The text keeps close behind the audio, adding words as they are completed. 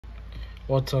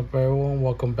What's up, everyone?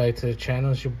 Welcome back to the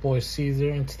channel. It's your boy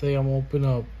Caesar, and today I'm opening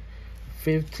up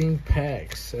 15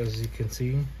 packs. As you can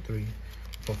see, 3,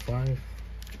 4, 5,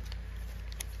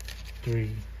 3,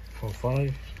 4,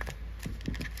 5,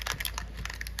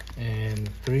 and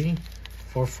 3,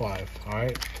 4, 5. All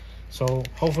right. So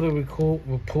hopefully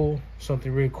we'll pull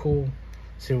something really cool.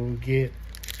 See what we get.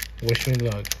 Wish me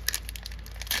luck.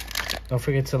 Don't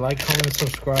forget to like, comment, and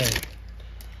subscribe.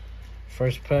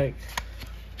 First pack.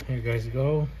 Here you guys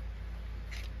go.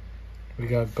 We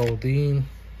got Goldeen,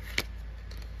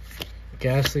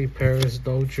 Ghastly, Paris,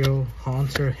 Dojo,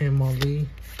 Haunter, Hitmonlee,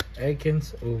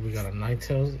 Ekans. Oh, we got a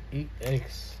Ninetales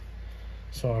EX.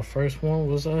 So our first one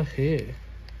was a hit.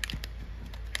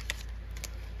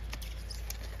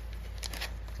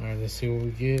 Alright, let's see what we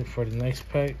get for the next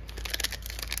pack.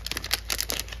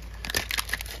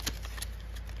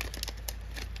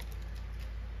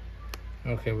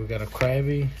 Okay, we got a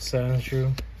Krabby,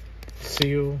 Sandshrew,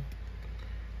 Seal,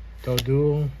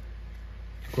 Doduo,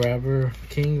 Grabber,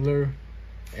 Kingler,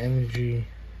 Energy,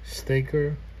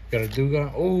 Staker. Got a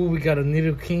Dugong. Oh, we got a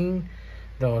Nidoking,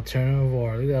 the alternative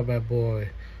war. Look at that bad boy.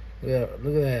 Look at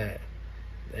that.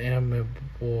 Damn, my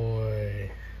boy.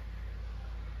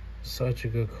 Such a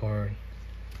good card.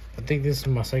 I think this is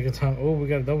my second time. Oh, we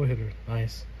got a double hitter.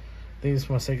 Nice. I think this is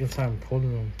my second time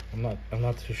pulling them. I'm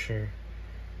not too sure.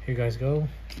 Here you guys go.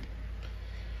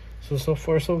 So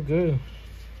far so good.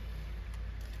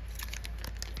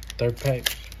 Third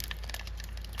pack.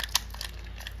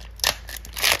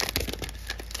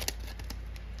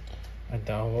 I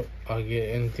doubt I'll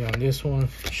get anything on this one.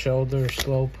 Shoulder,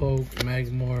 Slowpoke,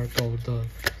 Magmar, Golduck,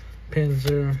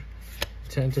 Pinsir,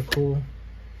 Tentacool.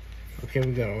 Okay,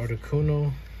 we got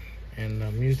Articuno and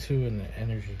Mewtwo and the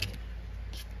Energy.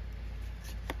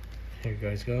 Here you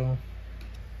guys go.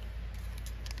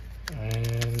 And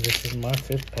this is my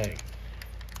fifth pack.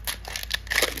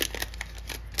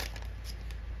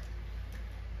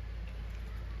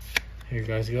 Here you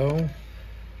guys go.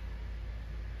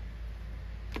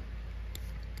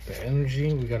 The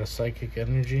Energy, we got a Psychic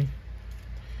Energy.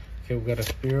 Okay, we got a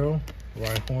Spearow,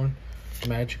 Rhyhorn,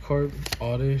 Magikarp,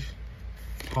 Oddish,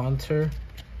 Haunter,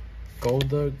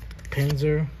 Golduck,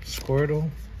 Pinsir, Squirtle,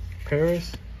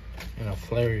 Paris, and a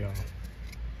Flareon.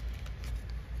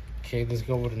 Okay, let's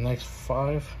go with the next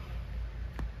 5.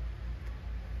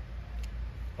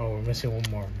 Oh, we're missing one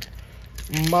more.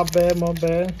 My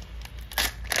bad.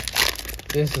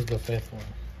 This is the 5th one.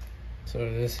 So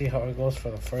let's see how it goes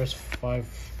for the first 5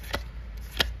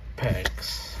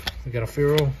 packs. We got a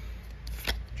Fearow,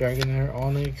 Dragonair,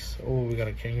 Onix. Oh, we got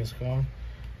a Kangaskhan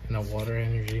and a Water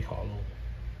Energy Hollow.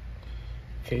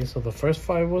 Okay, so the first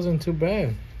 5 wasn't too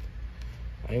bad.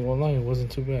 I ain't gonna lie, it wasn't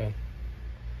too bad.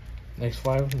 Next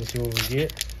 5, let's see what we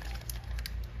get.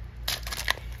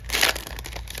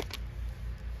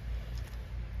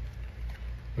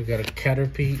 We got a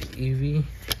Caterpie, Eevee,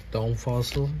 Dome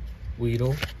Fossil,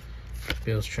 Weedle,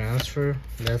 Bill's Transfer,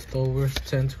 Leftovers,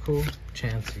 Tentacle,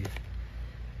 Chansey.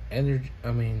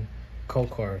 Cold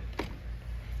card.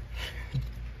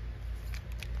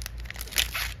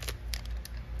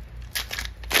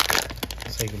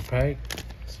 Second pack,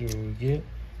 see what we get.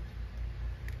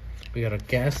 We got a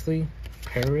Ghastly,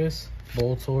 Paris,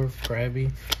 Voltorb, Krabby,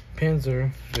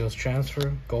 Pinsir, Bill's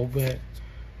Transfer, Golbat,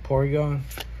 Porygon,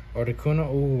 Articuno.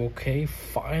 Oh, okay,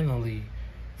 finally.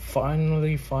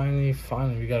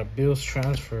 We got a Bill's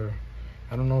Transfer.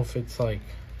 I don't know if it's like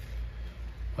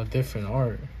a different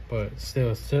art, but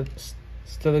still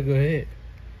a good hit.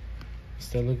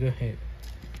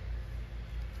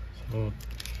 So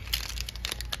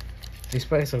these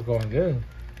packs are going good.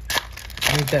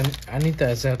 I need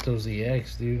that Zapdos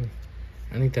EX, dude.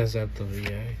 I need that Zapdos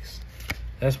EX.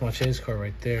 That's my chase card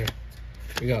right there.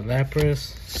 We got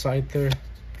Lapras, Scyther,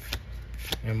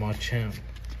 and Machamp.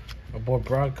 My boy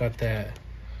Brock got that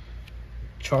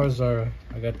Charizard.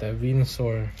 I got that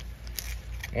Venusaur.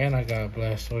 And I got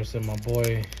Blastoise. And my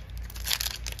boy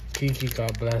Kiki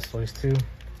got Blastoise too.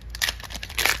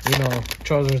 You know,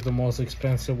 Charizard's the most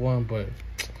expensive one, but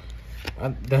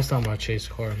that's not my chase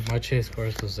card. My chase card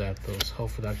is the Zapdos.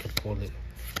 Hopefully I can pull it.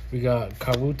 We got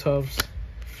Kabutops,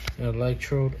 an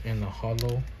Electrode, and the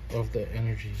Hollow of the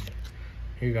Energy.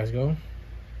 Here you guys go.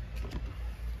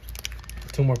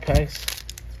 2 more packs.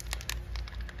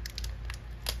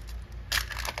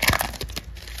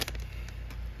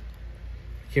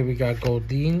 Okay, we got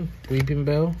Goldeen,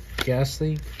 Weepinbell,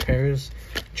 Ghastly, Paris,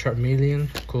 Charmeleon,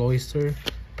 Cloyster,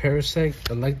 Parasect,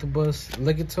 Electabuzz,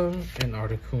 Lickitung, and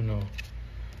Articuno.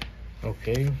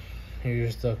 Okay,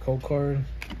 here's the code card.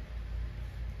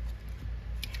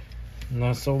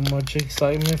 Not so much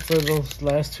excitement for those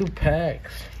last 2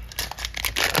 packs.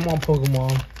 Come on,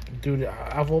 Pokemon. Dude,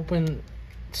 I've opened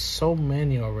so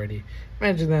many already.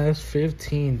 Imagine that, that's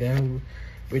 15. Then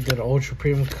we did Ultra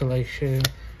Premium Collection.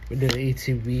 We did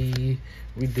ATV.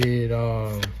 We did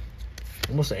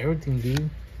almost everything, dude.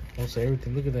 Almost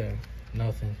everything. Look at that.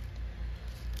 Nothing.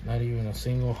 Not even a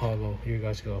single hollow. Here you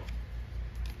guys go.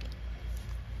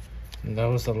 And that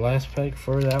was the last pack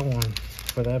for that one.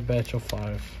 For that batch of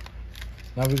 5.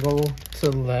 Now we go to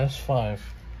the last 5.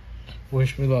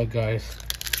 Wish me luck, guys.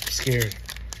 Scared.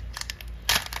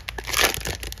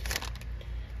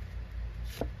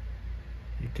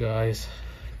 You guys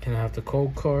can have the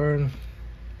cold card.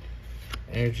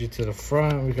 Energy to the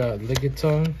front. We got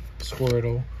Lickitung,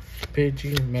 Squirtle,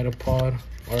 Pidgey, Metapod,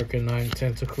 Arcanine,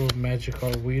 Tentacle,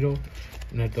 Magikarp, Weedle,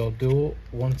 and a Doduo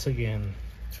once again.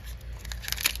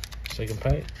 Second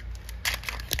pack.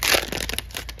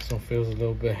 This one feels a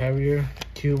little bit heavier.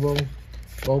 Cubo,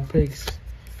 Vulpix,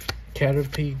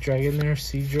 Caterpie, Dragonair,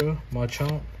 Seadra,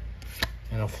 Machamp,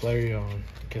 and a Flareon.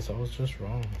 Guess I was just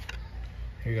wrong.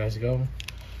 Here you guys go.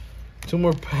 2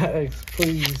 more packs,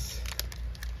 please.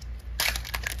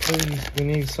 Please, we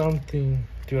need something.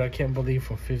 Dude, I can't believe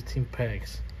from 15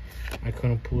 packs, I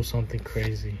couldn't pull something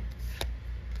crazy.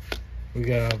 We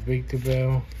got a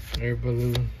Victobel, Air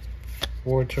Balloon,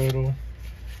 War Turtle,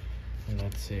 and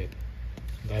that's it.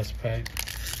 Last pack.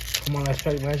 Come on, last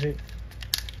pack, Magic.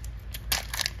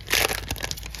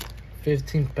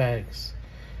 15 packs.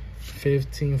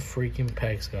 15 freaking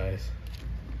packs, guys.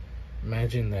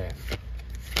 Imagine that.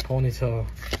 Ponyta,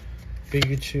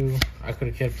 Pikachu. I could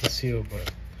have kept the seal,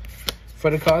 but for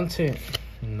the content,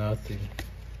 nothing.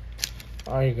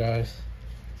 Alright, guys.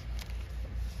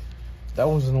 That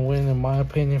wasn't a win in my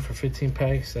opinion for 15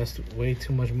 packs. That's way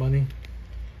too much money.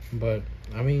 But,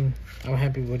 I mean, I'm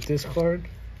happy with this card.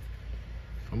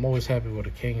 I'm always happy with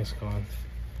a Kangaskhan.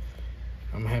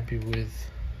 I'm happy with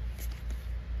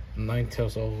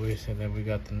Ninetales always. And then we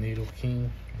got the Nidoking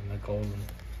and the Golden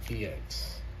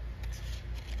EX.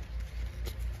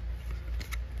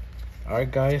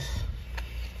 Alright, guys.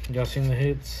 Y'all seen the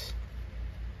hits?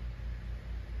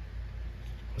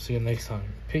 We'll see you next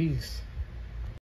time. Peace.